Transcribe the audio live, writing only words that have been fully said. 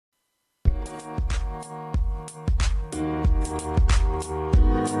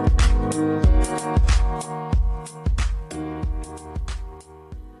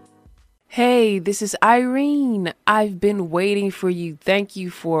Hey, this is Irene. I've been waiting for you. Thank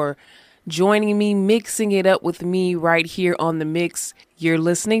you for joining me, mixing it up with me right here on The Mix. You're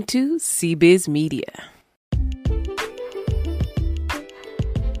listening to CBiz Media.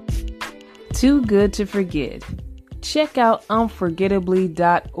 Too good to forget. Check out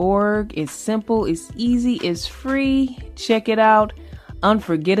unforgettably.org. It's simple, it's easy, it's free. Check it out,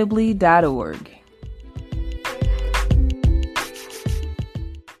 unforgettably.org.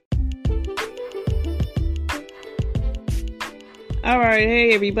 All right,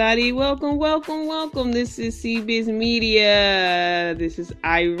 hey everybody, welcome. This is CBiz Media. This is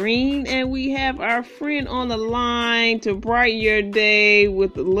Irene, and we have our friend on the line to brighten your day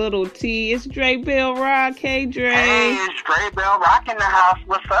with a little tea. It's Dre Bell Rock. Hey, Dre. Hey, it's Dre Bell Rock in the house.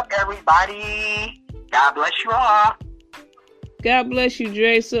 What's up, everybody? God bless you all. God bless you,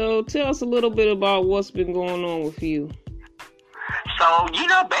 Dre. So tell us a little bit about what's been going on with you. So,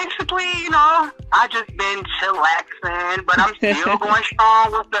 basically, I just been chillaxing, but I'm still going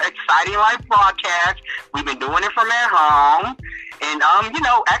strong with the Exciting Life broadcast. We've been doing it from at home. And,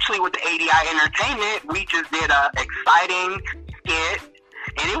 actually with the ADI Entertainment, we just did a exciting skit.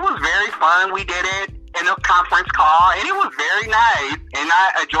 And it was very fun. We did it in a conference call, and it was very nice. And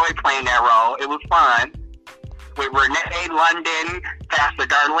I enjoyed playing that role. It was fun. With Renee London, Pastor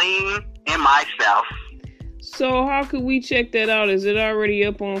Darlene, and myself. So how could we check that out? Is it already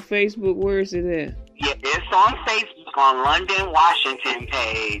up on Facebook? Where is it at? Yeah, it's on Facebook on London, Washington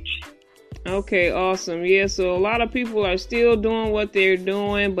page. Okay, awesome. Yeah, so a lot of people are still doing what they're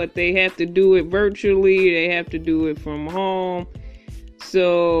doing, but they have to do it virtually. They have to do it from home.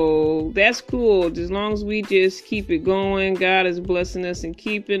 So that's cool. As long as we just keep it going, God is blessing us and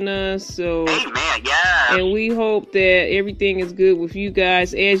keeping us. So, amen, yeah. And we hope that everything is good with you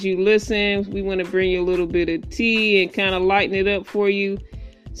guys as you listen. We want to bring you a little bit of tea and kind of lighten it up for you.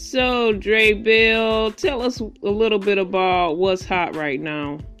 So, Dre Bell, tell us a little bit about what's hot right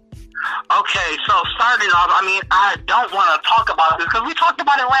now. Okay, so starting off, I don't want to talk about this because we talked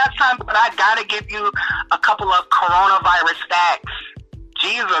about it last time, but I got to give you a couple of coronavirus facts.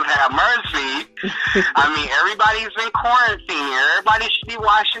 Jesus have mercy. Everybody's in quarantine here. Everybody should be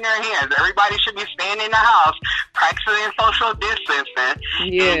washing their hands. Everybody should be staying in the house, practicing social distancing.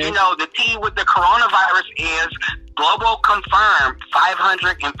 Yeah. And, the tea with the coronavirus is global confirmed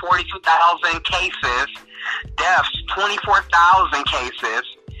 542,000 cases, deaths 24,000 cases.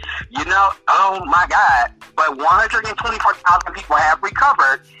 Oh my God. But 124,000 people have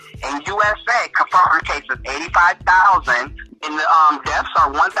recovered. In USA, confirmed cases 85,000. And the deaths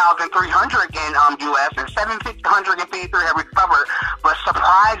are 1,300 in U.S. and 753 have recovered. But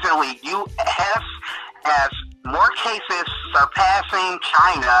surprisingly, U.S. has more cases surpassing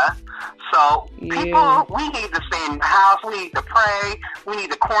China. So people, we need to stay in the house. We need to pray. We need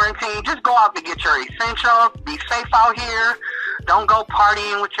to quarantine. Just go out to get your essentials. Be safe out here. Don't go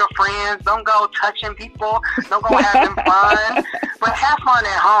partying with your friends. Don't go touching people. Don't go having fun. But have fun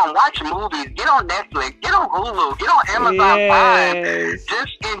at home. Watch movies. Get on Netflix. Get on Hulu. Get on Amazon Prime.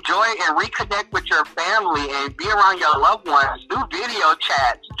 Just enjoy and reconnect with your family and be around your loved ones. Do video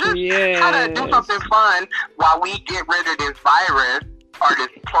chats. Just kind of do something fun while we get rid of this virus or this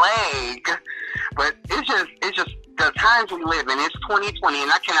plague. But it's just the times we live in. It's 2020,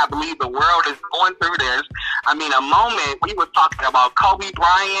 and I cannot believe the world is going through this. A moment we were talking about Kobe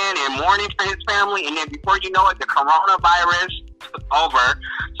Bryant and mourning for his family, and then before you know it, the coronavirus took over.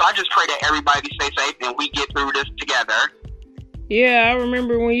 So I just pray that everybody stay safe and we get through this together. Yeah, I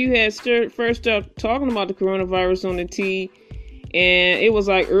remember when you had first started talking about the coronavirus on the T, and it was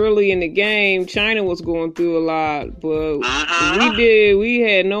like early in the game, China was going through a lot, but we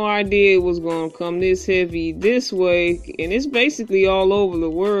had no idea it was going to come this heavy this way, and it's basically all over the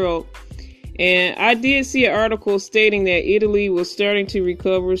world. And I did see an article stating that Italy was starting to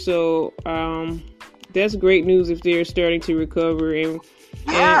recover, so that's great news if they're starting to recover. And it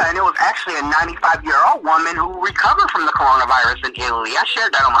was actually a 95-year-old woman who recovered from the coronavirus in Italy. I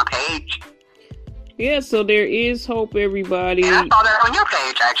shared that on my page. Yeah, so there is hope, everybody. And I saw that on your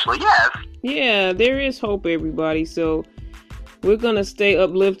page, actually, yes. Yeah, there is hope, everybody. So we're going to stay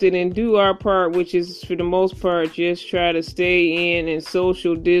uplifted and do our part, which is, for the most part, just try to stay in and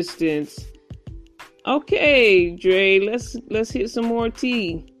social distance. Okay, Dre, let's hit some more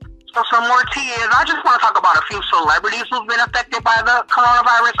tea. So some more tea is, I just want to talk about a few celebrities who've been affected by the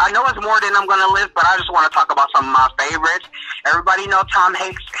coronavirus. I know it's more than I'm going to list, but I just want to talk about some of my favorites. Everybody knows Tom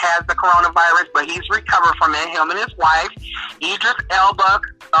Hanks has the coronavirus, but he's recovered from it. Him and his wife, Idris Elba,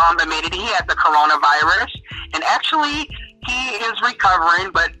 admitted he had the coronavirus. And actually, he is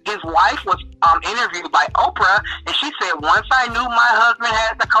recovering, but his wife was interviewed by Oprah, and she said, once I knew my husband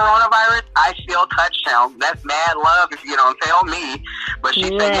had the coronavirus, I still touched him. That's mad love if you don't tell me. But she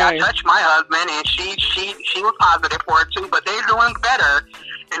said, yeah, I touched my husband, and she was positive for it too, but they're doing better.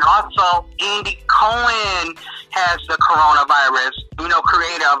 And also, Andy Cohen has the coronavirus,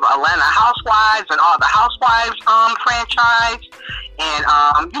 creator of Atlanta Housewives and all the Housewives franchise. And,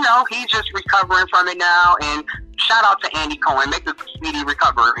 he's just recovering from it now. And shout out to Andy Cohen. Make a speedy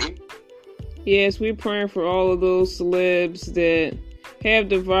recovery. Yes, we're praying for all of those celebs that have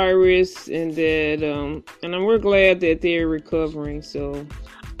the virus and that, we're glad that they're recovering. So,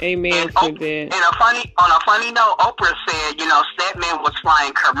 amen for that. And on a funny note, Oprah said, Stedman was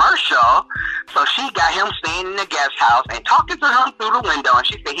flying commercial, so she got him staying in the guest house and talking to him through the window, and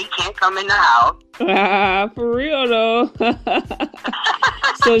she said he can't come in the house. For real though.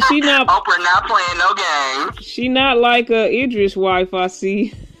 So Oprah not playing no games. She not like Idris' wife, I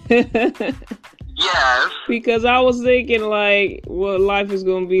see. Yes. Because I was thinking, like, what life is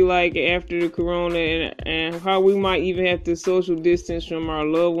going to be like after the corona and how we might even have to social distance from our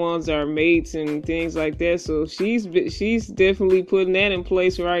loved ones, our mates, and things like that. So she's definitely putting that in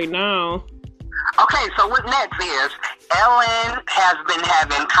place right now. Okay, so what next is, Ellen has been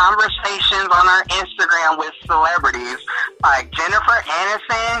having conversations on her Instagram with celebrities like Jennifer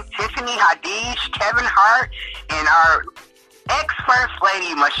Aniston, Tiffany Haddish, Kevin Hart, and our ex-First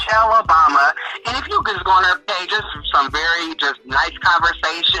Lady Michelle Obama. And if you just go on her page, just some very nice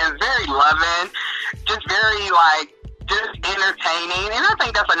conversations, very loving, just very just entertaining. And I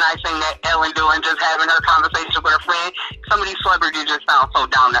think that's a nice thing that Ellen doing, just having her conversation with her friend. Some of these celebrities just sound so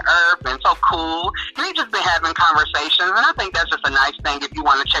down to earth and so cool. And they just been having conversations, and I think that's just a nice thing if you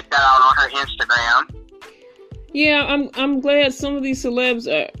want to check that out on her Instagram. Yeah, I'm glad some of these celebs,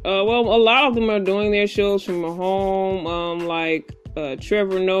 a lot of them are doing their shows from home, like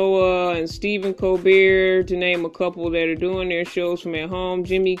Trevor Noah and Stephen Colbert, to name a couple that are doing their shows from at home,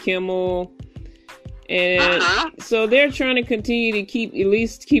 Jimmy Kimmel. And so they're trying to continue to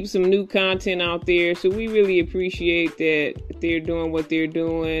keep some new content out there. So we really appreciate that they're doing what they're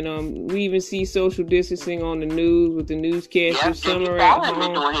doing. We even see social distancing on the news with the newscasters. Some are at home.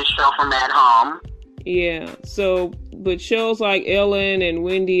 Been doing his show from at home. Yeah. So, but shows like Ellen and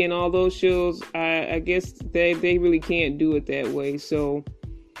Wendy and all those shows, I guess they really can't do it that way. So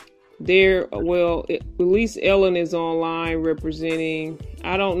at least Ellen is online representing.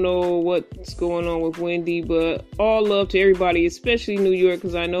 I don't know what's going on with Wendy, but all love to everybody, especially New York,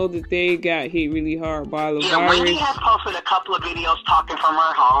 because I know that they got hit really hard by the virus. Wendy has posted a couple of videos talking from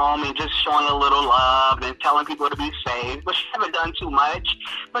her home and just showing a little love and telling people to be safe, but she haven't done too much.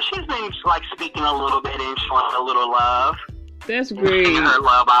 But she's been speaking a little bit and showing a little love. That's great. Her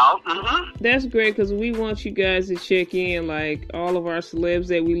love out. Mm-hmm. That's great, because we want you guys to check in, like all of our celebs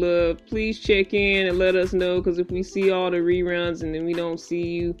that we love. Please check in and let us know, because if we see all the reruns and then we don't see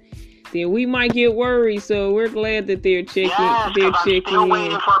you, then we might get worried. So we're glad that they're checking. Yes, they're checking I'm still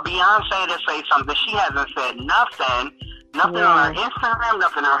waiting for Beyonce to say something. She hasn't said nothing. Nothing on her Instagram,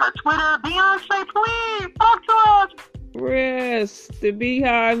 nothing on her Twitter. Beyonce, please talk to us. Yes, the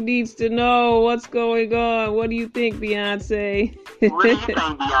Beehive needs to know what's going on. What do you think, Beyonce? What do you think,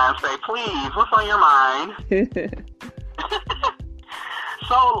 Beyonce? Please, what's on your mind?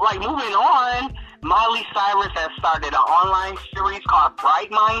 So, moving on, Miley Cyrus has started an online series called Bright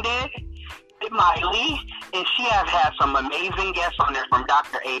Minded with Miley, and she has had some amazing guests on there, from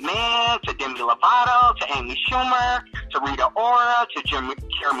Dr. Amen to Demi Lovato to Amy Schumer to Rita Ora to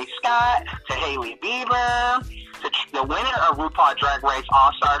Jeremy Scott to Hailey Bieber to the winner of RuPaul Drag Race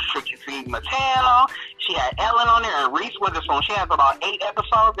All-Stars, Trixie Mattel. She had Ellen on there and Reese Witherspoon. She has about 8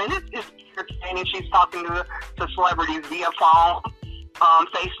 episodes, and it's entertaining. She's talking to celebrities via phone,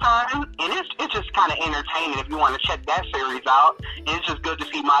 FaceTime, and it's just kind of entertaining if you want to check that series out. And it's just good to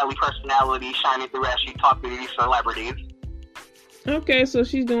see Miley's personality shining through as she talks to these celebrities. Okay, so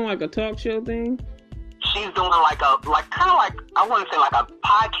she's doing a talk show thing? She's doing I wouldn't say like a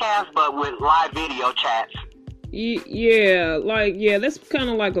podcast, but with live video chats. Yeah, that's kind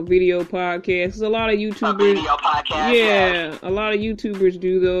of like a video podcast. A lot of YouTubers. A video podcast. Yeah, a lot of YouTubers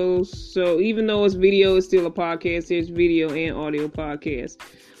do those. So even though it's video, it's still a podcast. There's video and audio podcast.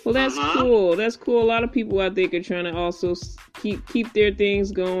 Well, that's cool. That's cool. A lot of people, I think, are trying to also keep their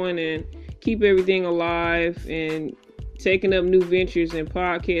things going and keep everything alive, and taking up new ventures. And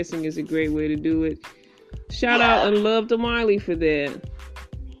podcasting is a great way to do it. Shout out and love to Miley for that.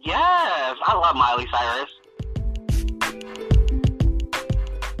 Yes, I love Miley Cyrus.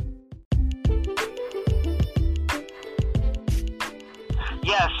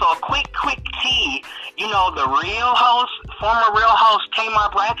 Yeah, so a quick tea. The real host former Real host Tamar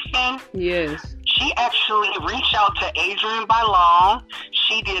Braxton. Yes. She actually reached out to Adrian Bailon.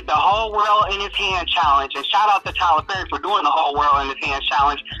 She did the Whole World in His Hand challenge. And shout out to Tyler Perry for doing the Whole World in His Hand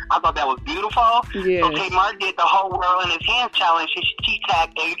challenge. I thought that was beautiful. Yes. So Tamar did the Whole World in His Hand challenge. She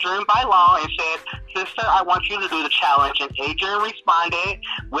tagged Adrian Bailon and said, "Sister, I want you to do the challenge." And Adrian responded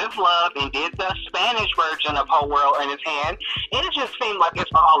with love and did the Spanish version of Whole World in His Hand. And it just seemed like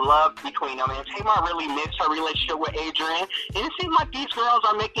it's all love between them. And Tamar really missed her relationship with Adrian. And it seemed like these girls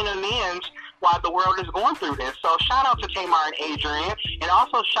are making amends while the world is going through this. So shout out to Tamar and Adrian, and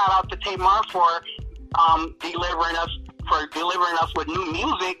also shout out to Tamar for delivering us with new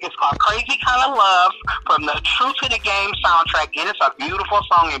music. It's called Crazy Kind of Love from the True to the Game soundtrack, and it's a beautiful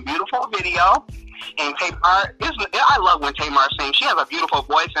song and beautiful video. And Tamar, I love when Tamar sings. She has a beautiful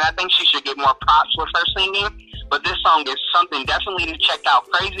voice, and I think she should get more props with her singing. But this song is something definitely to check out.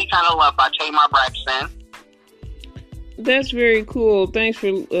 Crazy Kind of Love by Tamar Braxton. That's very cool. Thanks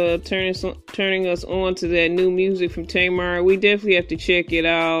for turning us on to that new music from Tamar. We definitely have to check it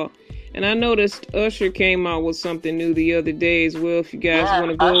out. And I noticed Usher came out with something new the other day as well. If you guys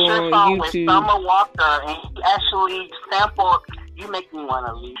want to go on YouTube. With Summer Walker, and he actually sampled "You Make Me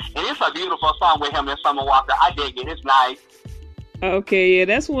Wanna Leave," and it's a beautiful song with him and Summer Walker. I dig it. It's nice. Okay, yeah,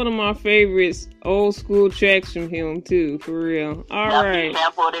 that's one of my favorites, old school tracks from him too, for real. All right. He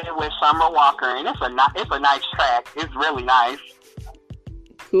sampled it with Summer Walker, and it's a nice track. It's really nice.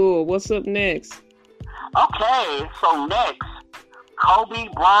 Cool. What's up next? Okay, so next, Kobe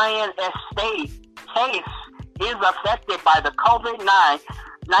Bryant estate case is affected by the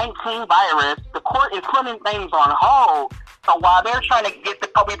COVID-19 virus. The court is putting things on hold. So while they're trying to get the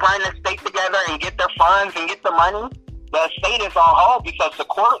Kobe Bryant estate together and get their funds and get the money, the estate is on hold because the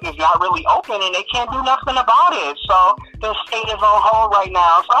court is not really open and they can't do nothing about it. So the estate is on hold right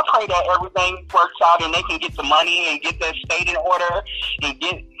now. So I pray that everything works out and they can get the money and get the estate in order and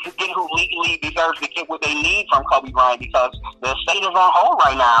get who legally deserves to get what they need from Kobe Bryant, because the estate is on hold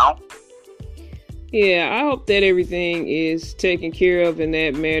right now. Yeah, I hope that everything is taken care of in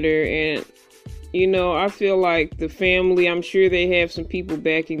that matter. And, you know, I feel like the family, I'm sure they have some people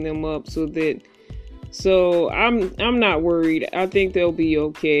backing them up so I'm not worried. I think they'll be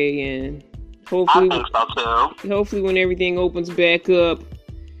okay, and hopefully, I think so too. Hopefully when everything opens back up,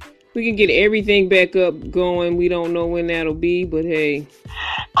 we can get everything back up going. We don't know when that'll be, but hey.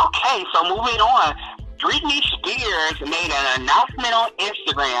 Okay, so moving on. Britney Spears made an announcement on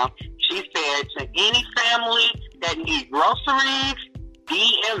Instagram. She said, "To any family that needs groceries,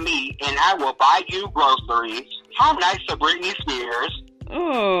 DM me and I will buy you groceries." How nice of Britney Spears.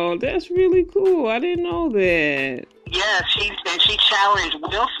 Oh, that's really cool. I didn't know that. Yeah, she challenged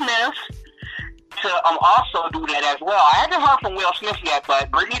Will Smith to also do that as well. I haven't heard from Will Smith yet, but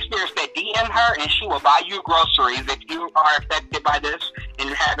Britney Spears said DM her and she will buy you groceries. If you are affected by this and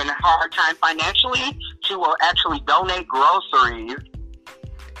having a hard time financially, she will actually donate groceries.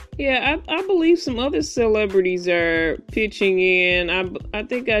 Yeah, I believe some other celebrities are pitching in. I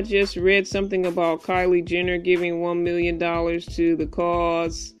think I just read something about Kylie Jenner giving $1 million to the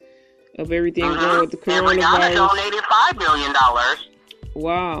cause of everything going with the coronavirus. And Rihanna donated $5 million.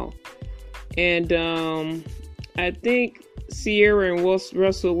 Wow. And I think Sierra and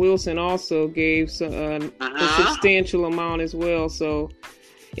Russell Wilson also gave a substantial amount as well. So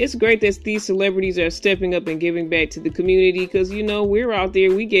it's great that these celebrities are stepping up and giving back to the community, because, you know, we're out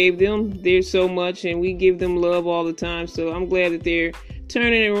there. We gave them there's so much and we give them love all the time. So I'm glad that they're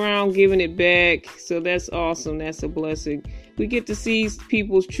turning it around, giving it back. So that's awesome. That's a blessing. We get to see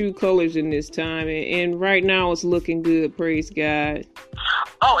people's true colors in this time. And right now it's looking good. Praise God.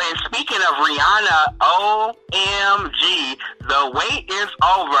 Oh, and speaking of Rihanna, OMG, the wait is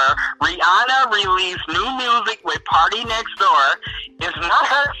over. Rihanna released new music with Party Next Door. It's not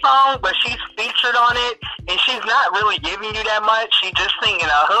her song, but she's featured on it, and she's not really giving you that much. She's just singing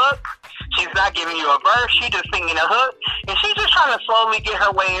a hook. She's not giving you a verse. She's just singing a hook, and she's just trying to slowly get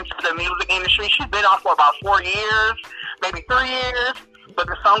her way into the music industry. She's been on for about 4 years, maybe 3 years. But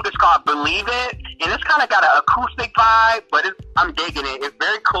the song is called Believe It, and it's kind of got an acoustic vibe, but I'm digging it. It's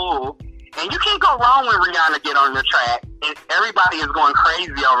very cool. And you can't go wrong when Rihanna get on the track. And everybody is going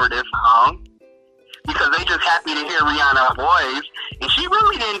crazy over this song because they just happy to hear Rihanna's voice. And she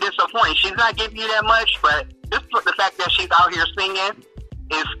really didn't disappoint. She's not giving you that much, but just the fact that she's out here singing,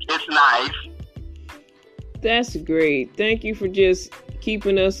 it's nice. That's great. Thank you for just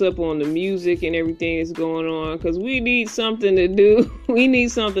keeping us up on the music and everything that's going on, because we need something to do. We need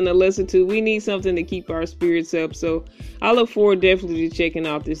something to listen to. We need something to keep our spirits up. So I look forward definitely to checking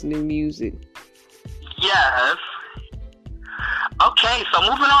out this new music. Yes. Okay, so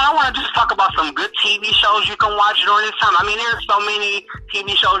moving on, I want to just talk about some good TV shows you can watch during this time. I mean, there's so many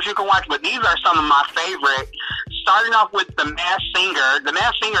TV shows you can watch, but these are some of my favorite. Starting off with The Masked Singer. The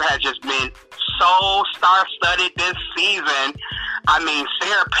Masked Singer has just been so star-studded this season. I mean,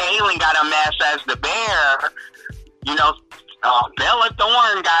 Sarah Palin got unmasked as the bear. You know, Bella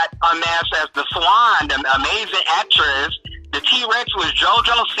Thorne got unmasked as the Swan, the amazing actress. The T-Rex was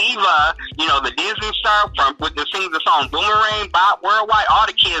JoJo Siva, you know, the Disney star that sings the song Boomerang, Bop Worldwide. All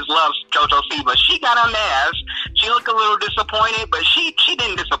the kids love JoJo Siva. She got unmasked. She looked a little disappointed, but she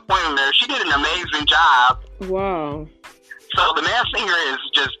didn't disappoint her. She did an amazing job. Wow. So The Masked Singer is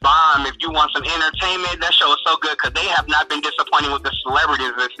just bomb. If you want some entertainment, that show is so good because they have not been disappointing with the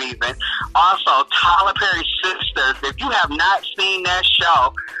celebrities this season. Also, Tyler Perry's Sisters. If you have not seen that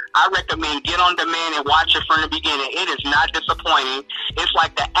show, I recommend get on demand and watch it from the beginning. It is not disappointing. It's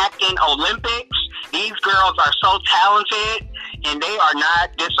like the acting Olympics. These girls are so talented, and they are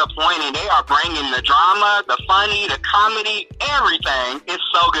not disappointing. They are bringing the drama, the funny, the comedy, everything. It's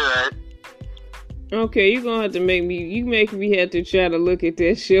so good. Okay, you're gonna have to make me have to try to look at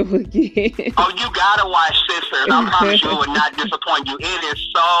that show again. Oh, you gotta watch Sisters. I promise you it would not disappoint you. It is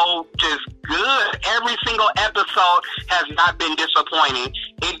so just good. Every single episode has not been disappointing.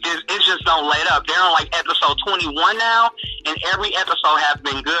 It just don't let up. They're on like episode 21 now, and every episode has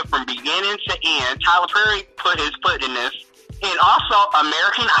been good from beginning to end. Tyler Perry put his foot in this. And also,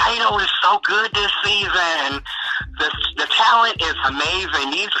 American Idol is so good this season. The talent is amazing.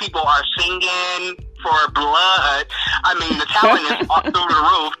 These people are singing for blood. I mean, the talent is up through the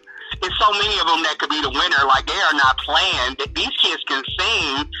roof. There's so many of them that could be the winner. Like, they are not playing. These kids can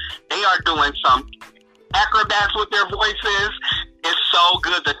sing. They are doing some acrobats with their voices. It's so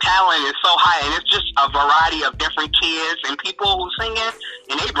good. The talent is so high. And it's just a variety of different kids and people who sing it,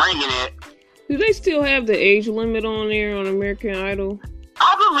 and they bringing it. Do they still have the age limit on there on American Idol?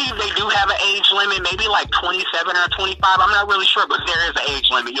 I believe they do have an age limit, maybe like 27 or 25. I'm not really sure, but there is an age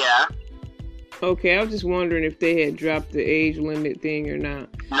limit, yeah. Okay, I was just wondering if they had dropped the age limit thing or not.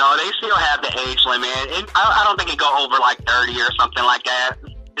 No, they still have the age limit. I don't think it go over like 30 or something like that.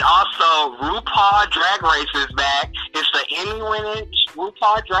 And also, RuPaul Drag Race is back. It's the Emmy-winning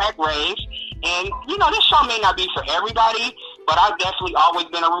RuPaul Drag Race. And, you know, this show may not be for everybody, but I've definitely always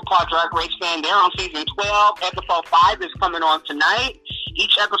been a RuPaul Drag Race fan. They're on season 12. Episode 5 is coming on tonight.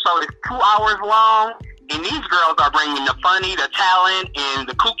 Each episode is 2 hours long. And these girls are bringing the funny, the talent, and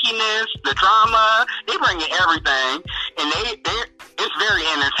the kookiness, the drama. They bring in everything. And it's very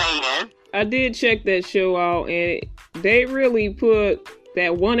entertaining. I did check that show out, and they really put...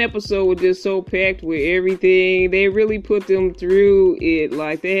 That one episode was just so packed with everything. They really put them through it.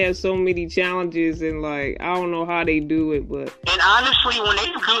 Like, they have so many challenges, and, like, I don't know how they do it, but... And honestly, when they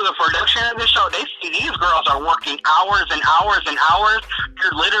do the production of the show, they see these girls are working hours and hours and hours.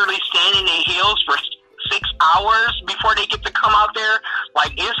 They're literally standing in heels for 6 hours before they get to come out there.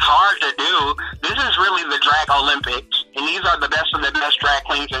 Like, it's hard to do. This is really the drag Olympics, and these are the best of the best drag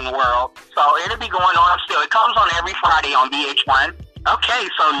queens in the world. So it'll be going on still. It comes on every Friday on VH1. Okay,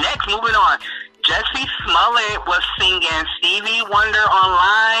 so next, moving on. Jussie Smollett was singing Stevie Wonder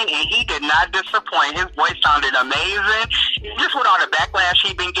online, and he did not disappoint. His voice sounded amazing. Just with all the backlash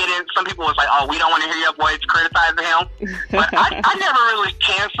he'd been getting, some people was like, oh, we don't want to hear your voice criticizing him. But I never really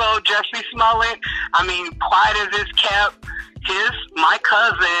canceled Jussie Smollett. I mean, quiet as it's kept, my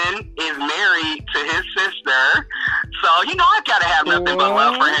cousin is married to his sister. So, you know, I gotta have nothing but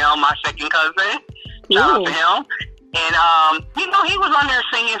love for him, my second cousin. Cool. Shout out to him. And, you know, he was on there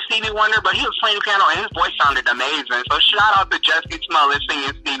singing Stevie Wonder, but he was playing the piano, and his voice sounded amazing. So shout out to Jussie Smollett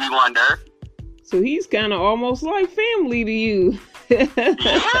singing Stevie Wonder. So he's kind of almost like family to you. Yeah.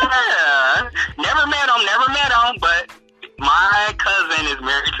 Never met him, but my cousin is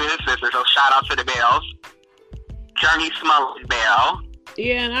married to his sister, so shout out to the Bells. Journey Smollett Bell.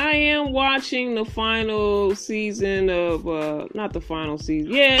 Yeah, and I am watching the final season of, not the final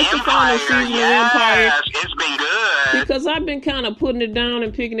season. Yeah, it's Empire, the final season of Empire. It's been good. Because I've been kind of putting it down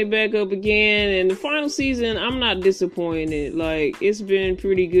and picking it back up again. And the final season, I'm not disappointed. Like, it's been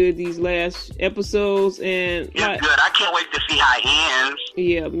pretty good these last episodes. And it's good. I can't wait to see how it ends.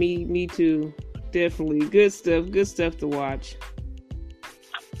 Yeah, me too. Definitely. Good stuff to watch.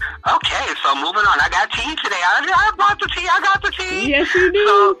 Okay, so moving on. I got tea today. I brought the tea. I got the tea. Yes, you do.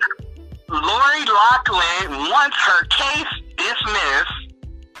 So, Lori Loughlin wants her case dismissed.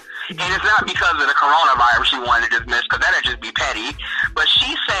 And it's not because of the coronavirus she wanted to dismiss, because that'd just be petty. But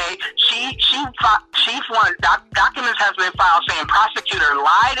she say documents has been filed saying prosecutor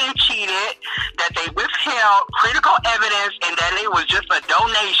lied and cheated, that they withheld critical evidence, and that it was just a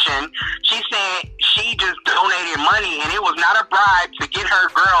donation. She said she just donated money, and it was not a bribe.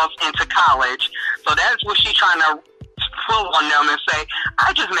 girls into college. So that's what she's trying to pull on them and say,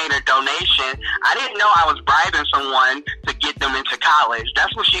 I just made a donation. I didn't know I was bribing someone to get them into college.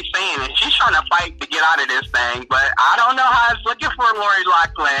 That's what she's saying. And she's trying to fight to get out of this thing. But I don't know how it's looking for Lori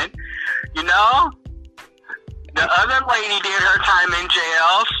Loughlin. You know? The other lady did her time in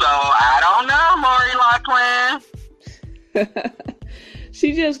jail, so I don't know, Lori Loughlin.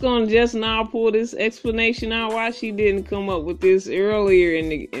 She just gonna just now pull this explanation out why she didn't come up with this earlier in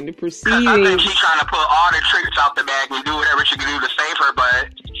the proceedings. I think she's trying to pull all the tricks out the bag and do whatever she can do to save her butt.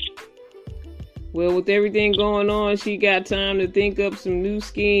 Well, with everything going on, she got time to think up some new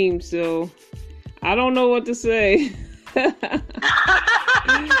schemes, so I don't know what to say.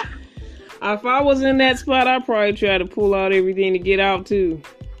 If I was in that spot, I'd probably try to pull out everything to get out too.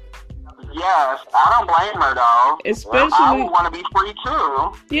 Yes, I don't blame her though. Especially, I would want to be free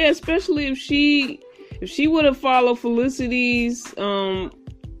too. Yeah, especially if she would have followed Felicity's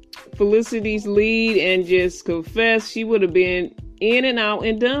lead and just confessed, she would have been in and out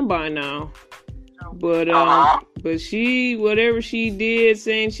and done by now. But but she, whatever she did,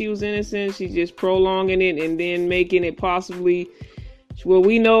 saying she was innocent, she's just prolonging it and then making it possibly. Well,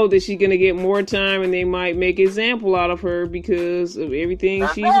 we know that she's going to get more time and they might make an example out of her because of everything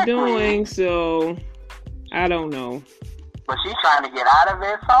she's doing. So, I don't know. But she's trying to get out of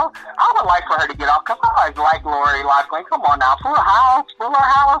it. So, I would like for her to get off because I always like Lori Loughlin. Come on now. Fuller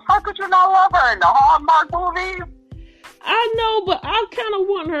House. How could you not love her in the Hallmark movies? I know, but I kind of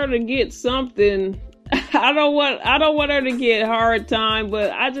want her to get something. I don't want her to get hard time,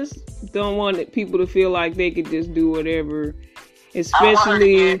 but I just don't want people to feel like they could just do whatever.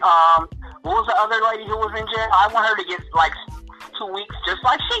 Especially, what was the other lady who was in jail? I want her to get like 2 weeks, just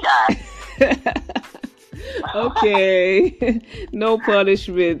like she got. Okay, no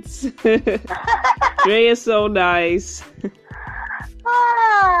punishments. Dre is so nice. Okay,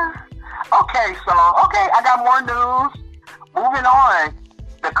 I got more news. Moving on,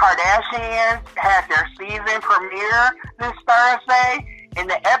 the Kardashians had their season premiere this Thursday, and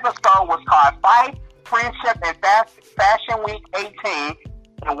the episode was called Fight, Friendship, and Fashion Week 18.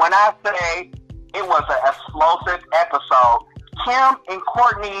 And when I say it was an explosive episode, Kim and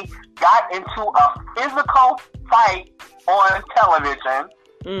Courtney got into a physical fight on television.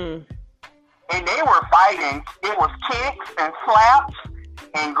 And they were fighting. It was kicks and slaps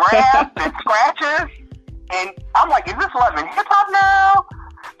and grabs and scratches. And I'm like, is this Love and Hip Hop now?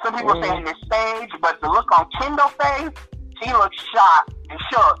 Some people saying it's staged, but the look on Kendall's face, she looked shocked and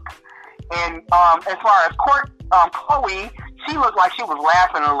shook. And as far as Chloe, she looked like she was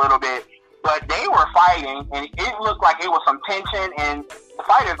laughing a little bit. But they were fighting, and it looked like it was some tension. And the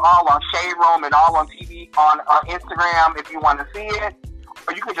fight is all on Shade Room and all on TV, on Instagram if you want to see it.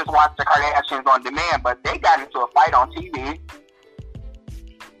 Or you could just watch the Kardashians on demand. But they got into a fight on TV.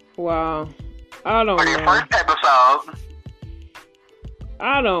 Wow. I don't know. For their first episode.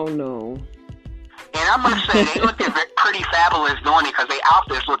 I don't know. And I must say, they looked pretty fabulous doing it because their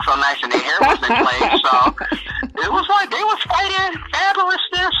outfits looked so nice and their hair was in place. So it was like they was fighting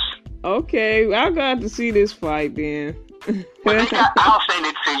fabulousness. Okay, I got to see this fight then. But I'll send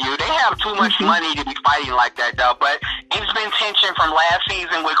it to you. They have too much money to be fighting like that, though. But it's been tension from last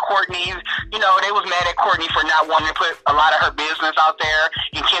season with Courtney. You know, they was mad at Courtney for not wanting to put a lot of her business out there.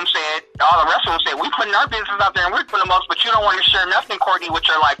 And Kim said, all the rest of them said, we putting our business out there and we're putting the most, but you don't want to share nothing, Courtney, with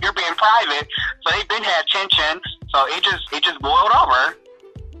your life. You're being private. So they've been had tension. So it just boiled over.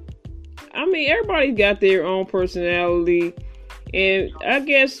 I mean, everybody's got their own personality. And I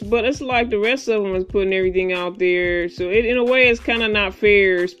guess, but it's like the rest of them is putting everything out there. So in a way, it's kind of not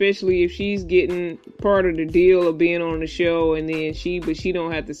fair, especially if she's getting part of the deal of being on the show and then she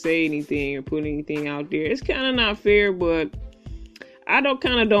don't have to say anything or put anything out there. It's kind of not fair, but I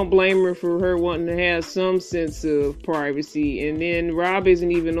don't blame her for her wanting to have some sense of privacy. And then Rob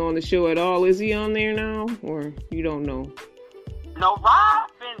isn't even on the show at all. Is he on there now? Or you don't know? No,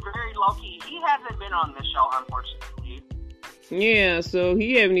 Rob's been very low-key. He hasn't been on the show, unfortunately. Yeah, so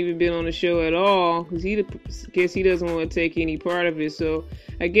he haven't even been on the show at all because he doesn't want to take any part of it. So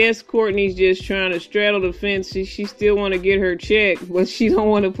I guess Courtney's just trying to straddle the fence. She still want to get her check, but she don't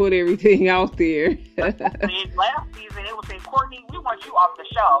want to put everything out there. Last season, it was saying, Courtney, we want you off the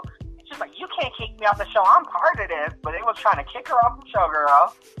show. She's like, you can't kick me off the show. I'm part of this. But it was trying to kick her off the show,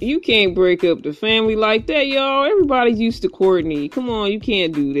 girl. You can't break up the family like that, y'all. Everybody's used to Courtney. Come on, you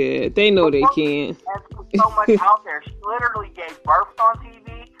can't do that. They know they can't. So much out there. She literally gave birth on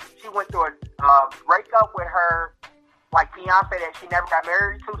TV. She went through a breakup with her fiance that she never got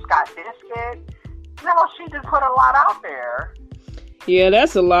married to, Scott Disick. You know, she just put a lot out there. Yeah,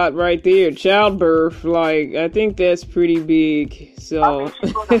 that's a lot right there. Childbirth, like, I think that's pretty big. So.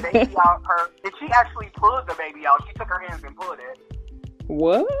 She pulled the baby out. Did she actually pull the baby out? She took her hands and pulled it.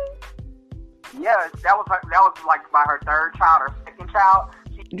 What? Yeah, that was like by her third child or second child.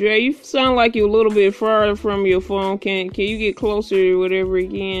 Dre, you sound like you're a little bit farther from your phone. Can you get closer or whatever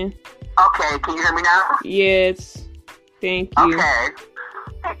again? Okay, can you hear me now? Yes. Thank you.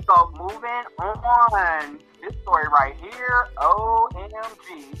 Okay, so moving on. This story right here,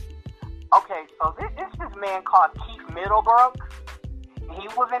 OMG. Okay, so this man called Keith Middlebrook. He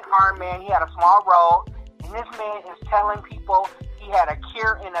was an armed man. He had a small role. And this man is telling people he had a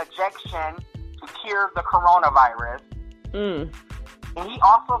cure in ejection to cure the coronavirus. And he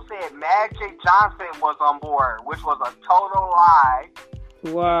also said Magic Johnson was on board, which was a total lie.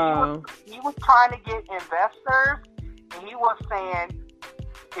 Wow. He was trying to get investors, and he was saying,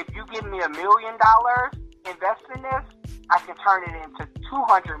 if you give me $1 million, invest in this, I can turn it into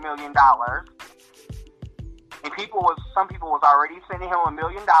 $200 million. And some people was already sending him $1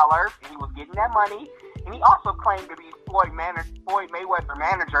 million, and he was getting that money. And he also claimed to be Floyd Mayweather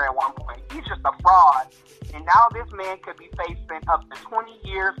manager at one point. He's just a fraud. And now this man could be facing up to 20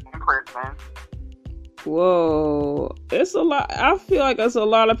 years in prison. Whoa. It's a lot. I feel like there's a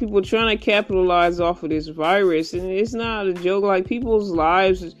lot of people trying to capitalize off of this virus. And it's not a joke. Like, people's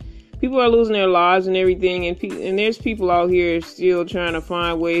lives, people are losing their lives and everything. And there's people out here still trying to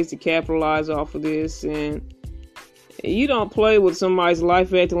find ways to capitalize off of this. And you don't play with somebody's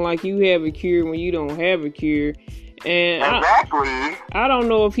life acting like you have a cure when you don't have a cure. And exactly. I don't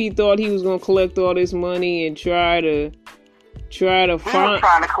know if he thought he was going to collect all this money and try to He was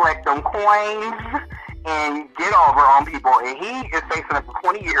trying to collect them coins and get over on people. And he is facing up to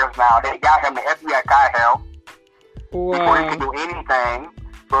 20 years now. They got him, the FBI got him. Wow. Before he could do anything.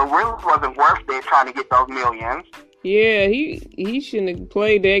 So it really wasn't worth it trying to get those millions. Yeah, he shouldn't have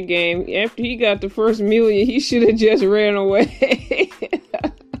played that game. After he got the first million, he should have just ran away.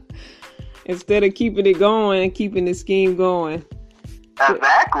 Instead of keeping it going and keeping the scheme going.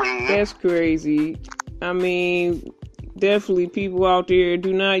 Exactly. That's crazy. I mean, definitely people out there,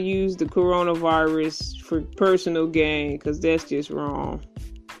 do not use the coronavirus for personal gain, because that's just wrong.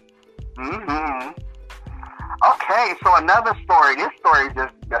 Okay, so another story. This story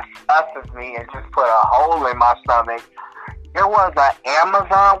just disgusts me and just put a hole in my stomach. There was an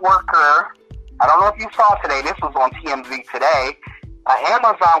Amazon worker. I don't know if you saw today. This was on TMZ today. An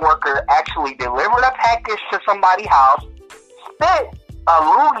Amazon worker actually delivered a package to somebody's house, spit a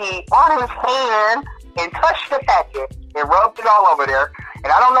loogie on his hand, and touched the package and rubbed it all over there.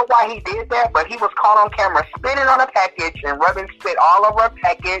 And I don't know why he did that, but he was caught on camera spitting on a package and rubbing spit all over a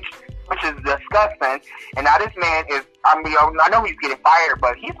package, which is disgusting. And now this man is, I know he's getting fired,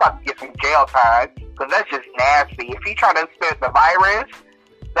 but he's about to get some jail time, because that's just nasty. If he tried to spread the virus,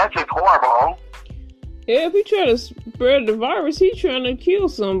 that's just horrible. Yeah, if he try to spread the virus, he's trying to kill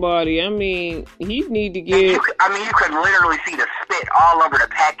somebody. I mean, he need to get... You could literally see the spit all over the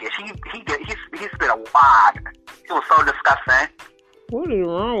package. He spit a wad. It was so disgusting. What is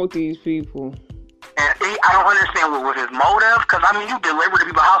wrong with these people? And I don't understand what was his motive, because, you deliver to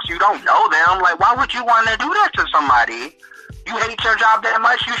people's house, you don't know them. Like, why would you want to do that to somebody? You hate your job that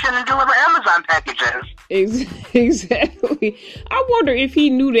much, you shouldn't deliver Amazon packages. Exactly. I wonder if he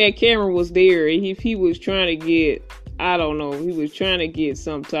knew that camera was there, and if he was trying to get, I don't know, he was trying to get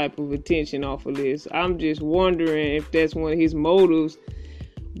some type of attention off of this. I'm just wondering if that's one of his motives.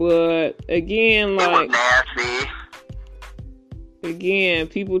 But, again, like... It was nasty. Again,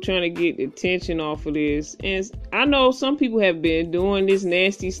 people trying to get attention off of this. And I know some people have been doing this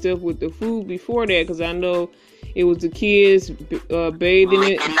nasty stuff with the food before that, because I know it was the kids bathing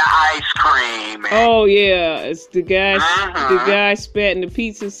it. In the ice cream. Oh, yeah. It's the guy, the guy spat in the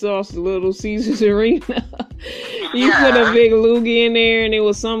pizza sauce, the Little Caesars Arena. You put a big loogie in there, and it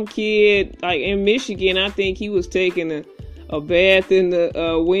was some kid, like in Michigan, I think he was taking a bath in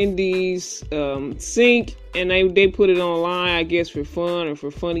the Wendy's sink, and they put it online, I guess, for fun or for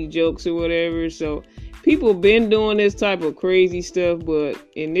funny jokes or whatever. So people been doing this type of crazy stuff, but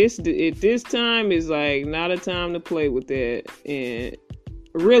at this time is like not a time to play with that. And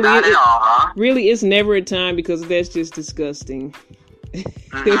really, it's never a time, because that's just disgusting.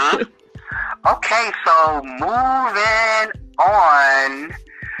 Okay, so moving on.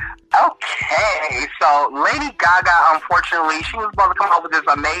 Okay, so Lady Gaga, unfortunately, she was supposed to come out with this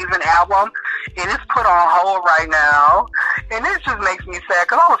amazing album, and it's put on hold right now. And this just makes me sad,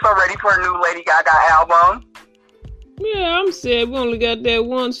 because I was so ready for a new Lady Gaga album. Yeah, I'm sad. We only got that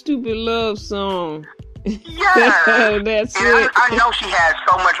one stupid love song. Yeah. That's it. I know she has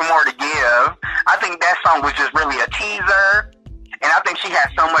so much more to give. I think that song was just really a teaser. And I think she has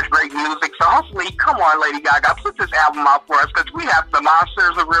so much great music. So hopefully, come on, Lady Gaga, put this album out for us, because we have the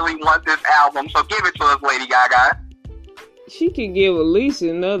monsters who really want this album. So give it to us, Lady Gaga. She could give at least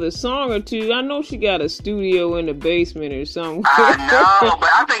another song or two. I know she got a studio in the basement or something. I know, but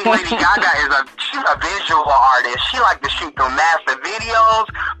I think Lady Gaga she's a visual artist. She like to shoot the massive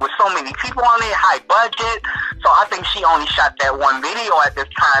videos with so many people on it, high budget. So I think she only shot that one video at this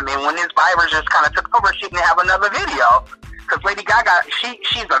time. And when this virus just kind of took over, she didn't have another video. Because Lady Gaga,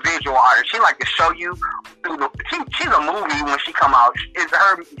 she's a visual artist. She like to show you through she's a movie when she come out.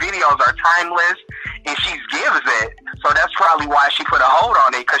 Her videos are timeless, and she gives it. So that's probably why she put a hold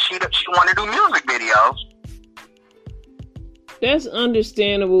on it, because she want to do music videos. That's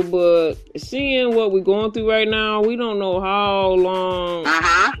understandable, but seeing what we're going through right now, we don't know how long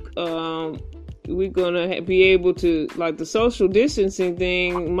we're gonna be able to, like, the social distancing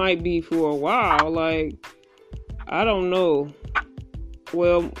thing might be for a while. Like, I don't know.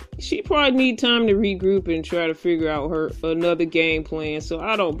 Well, she probably need time to regroup and try to figure out her another game plan. So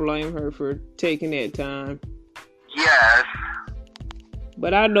I don't blame her for taking that time. Yes.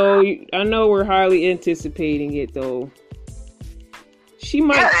 But I know we're highly anticipating it, though. She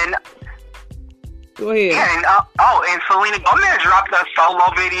might. Yeah, go ahead. Yeah, and Selena Gomez dropped a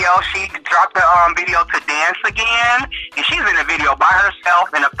solo video. She dropped the video to Dance Again, and she's in the video by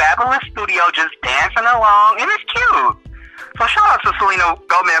herself in a fabulous studio, just dancing along, and it's cute. So shout out to Selena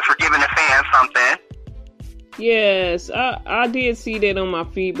Gomez for giving the fans something. Yes, I did see that on my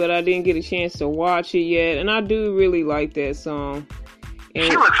feed, but I didn't get a chance to watch it yet, and I do really like that song. And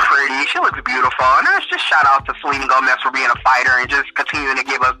she looks pretty. She looks beautiful. And it's just shout out to Selena Gomez for being a fighter and just continuing to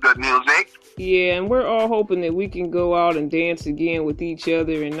give us good music. Yeah, and we're all hoping that we can go out and dance again with each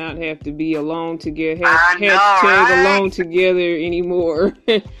other and not have to be alone together. Alone together anymore.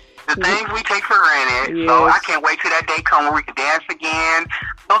 The things we take for granted. Yes. So I can't wait till that day come where we can dance again.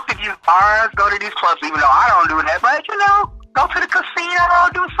 Go to these bars, go to these clubs, even though I don't do that. But, go to the casino,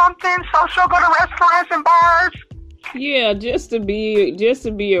 do something social, go to restaurants and bars. Yeah, just to be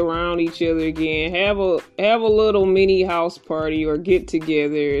around each other again. Have a little mini house party or get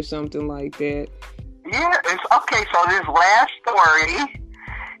together or something like that. Yeah, it's okay. So this last story,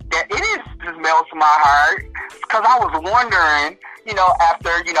 that just melts my heart, because I was wondering, after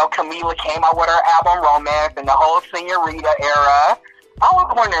Camila came out with her album Romance and the whole Senorita era, I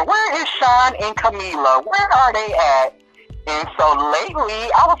was wondering, where is Sean and Camila? Where are they at? And so lately,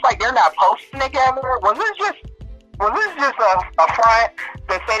 I was like, they're not posting together. Was this just a front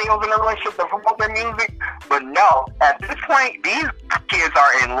that said he was in a relationship to promote their music? But no, at this point, these kids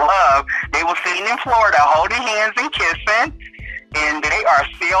are in love. They were sitting in Florida holding hands and kissing, and they are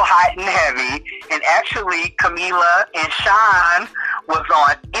still hot and heavy. And actually, Camila and Sean was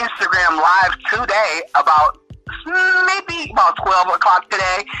on Instagram Live today maybe about 12 o'clock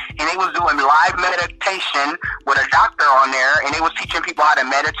today, and they was doing live meditation with a doctor on there, and they was teaching people how to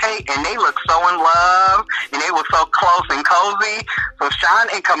meditate, and they look so in love, and they were so close and cozy. So Sean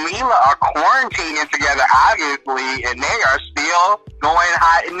and Camila are quarantining together, obviously, and they are still going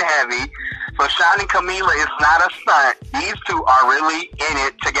hot and heavy. So Sean and Camila is not a stunt. These two are really in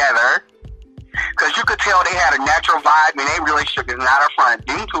it together, because you could tell they had a natural vibe, and their relationship is not a front.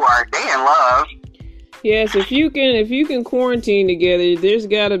 These two they in love. Yes, if you can quarantine together, there's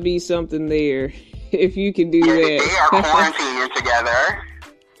got to be something there. If you can do that, they are quarantining together.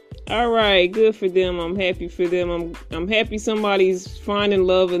 All right, good for them. I'm happy for them. I'm happy somebody's finding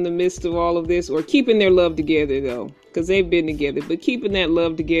love in the midst of all of this, or keeping their love together though, because they've been together. But keeping that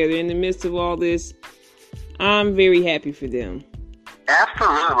love together in the midst of all this, I'm very happy for them.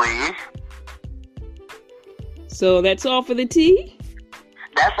 Absolutely. So that's all for the tea?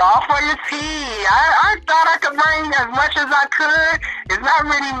 That's all for the tea. I thought I could bring as much as I could. There's not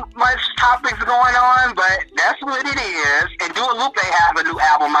really much topics going on, but that's what it is. And Dua Lipa has a new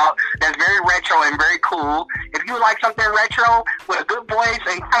album out that's very retro and very cool. If you like something retro with a good voice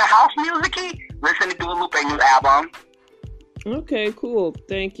and kind of house music-y, listen to Dua Lipa's new album. Okay, cool.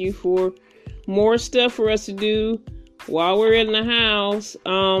 Thank you for more stuff for us to do while we're in the house.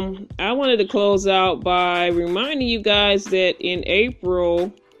 I wanted to close out by reminding you guys that in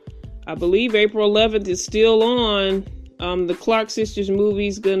April, I believe April 11th is still on. The Clark Sisters movie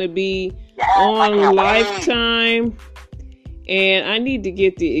is going to be on Lifetime. And I need to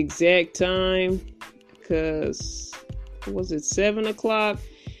get the exact time, because, was it 7 o'clock?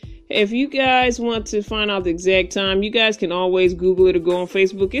 If you guys want to find out the exact time, you guys can always Google it or go on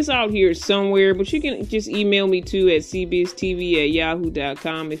Facebook. It's out here somewhere, but you can just email me too at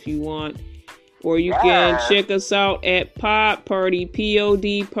cbiztv@yahoo.com if you want. Or you can check us out at Pod Party,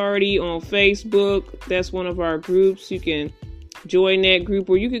 POD Party on Facebook. That's one of our groups. You can join that group,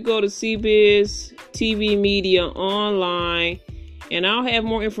 or you could go to CBiz TV Media online, and I'll have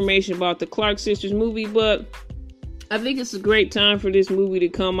more information about the Clark Sisters movie. But I think it's a great time for this movie to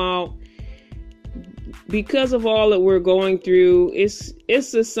come out because of all that we're going through.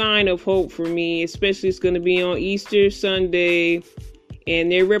 It's a sign of hope for me, especially it's going to be on Easter Sunday,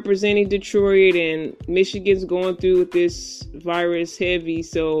 and they're representing Detroit, and Michigan's going through with this virus heavy.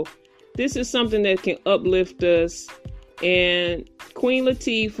 So this is something that can uplift us. And Queen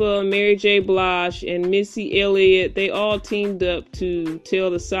Latifah, Mary J. Blige, and Missy Elliott, they all teamed up to tell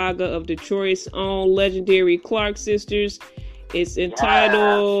the saga of Detroit's own legendary Clark Sisters. It's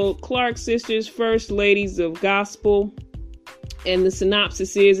entitled Clark Sisters, First Ladies of Gospel. And the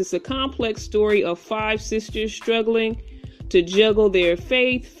synopsis is, it's a complex story of 5 sisters struggling to juggle their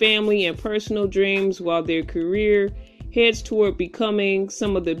faith, family, and personal dreams while their career heads toward becoming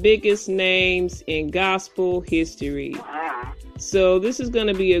some of the biggest names in gospel history. So this is going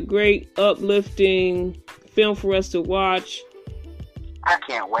to be a great, uplifting film for us to watch. I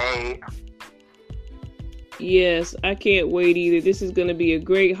can't wait. Yes, I can't wait either. This is going to be a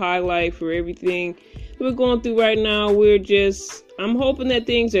great highlight for everything we're going through right now. I'm hoping that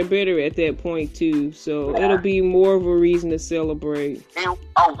things are better at that point too. So it'll be more of a reason to celebrate. And,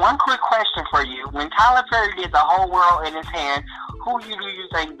 one quick question for you. When Tyler Perry did The Whole World in His Hand, who do you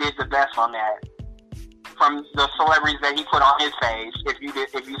think did the best on that? From the celebrities that he put on his page,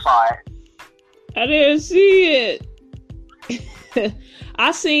 if you saw it. I didn't see it.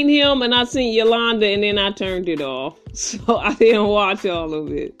 I seen him and I seen Yolanda, and then I turned it off. So I didn't watch all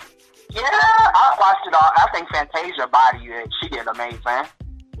of it. Yeah, I watched it all. I think Fantasia bodied it. She did amazing.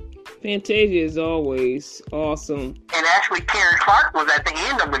 Fantasia is always awesome. And actually, Karen Clark was at the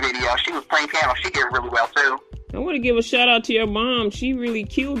end of the video. She was playing piano. She did really well, too. I want to give a shout out to your mom. She really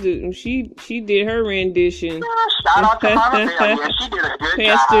killed it. And she did her rendition. Yeah, shout out to Mama Bill. Yeah, she did a good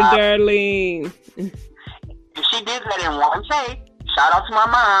Pastor job. Darlene. She did that in one take. Shout out to my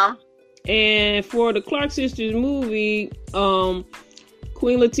mom. And for the Clark Sisters movie,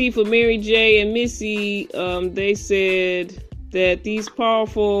 Queen Latifah, Mary J, and Missy, they said that these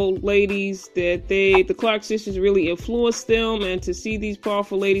powerful ladies, that the Clark Sisters really influenced them, and to see these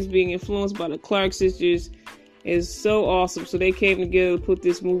powerful ladies being influenced by the Clark Sisters is so awesome. So they came together to put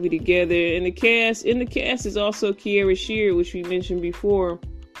this movie together. And in the cast is also Kierra Sheard, which we mentioned before,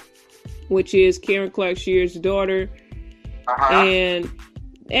 which is Karen Clark Sheard's daughter. And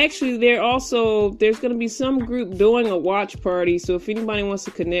actually, there's going to be some group doing a watch party. So if anybody wants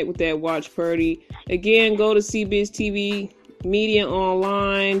to connect with that watch party, again, go to CBiz TV Media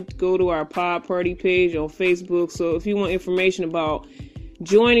online, go to our pod party page on Facebook. So if you want information about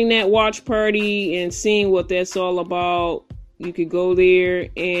joining that watch party and seeing what that's all about, you could go there.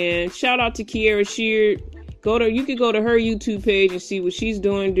 And shout out to Kierra Sheard. You could go to her YouTube page and see what she's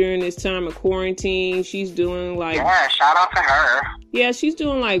doing during this time of quarantine. She's doing shout out to her. Yeah, she's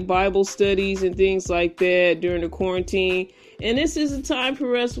doing like Bible studies and things like that during the quarantine. And this is a time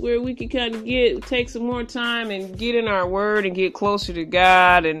for us where we can kind of take some more time and get in our word and get closer to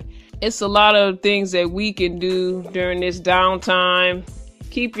God. And it's a lot of things that we can do during this downtime.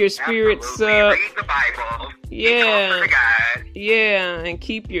 Keep your spirits up. Read the Bible. Yeah. Yeah, and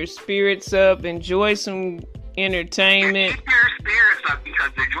keep your spirits up. Enjoy some entertainment. And keep your spirits up,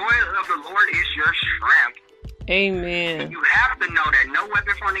 because the joy of the Lord is your strength. Amen. And you have to know that no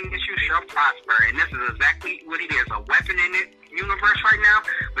weapon formed against you shall prosper. And this is exactly what it is, a weapon in the universe right now.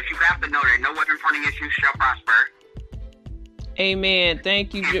 But you have to know that no weapon formed against you shall prosper. Amen.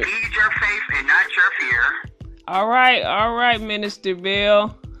 Thank you. And feed your faith and not your fear. All right, Minister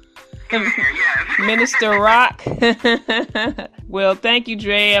Bill. Yes. Minister Rock. Well, thank you,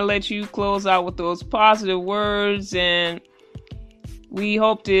 Dre. I'll let you close out with those positive words, and we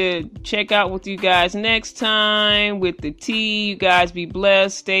hope to check out with you guys next time with the tea. You guys be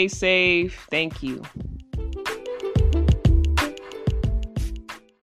blessed. Stay safe. Thank you.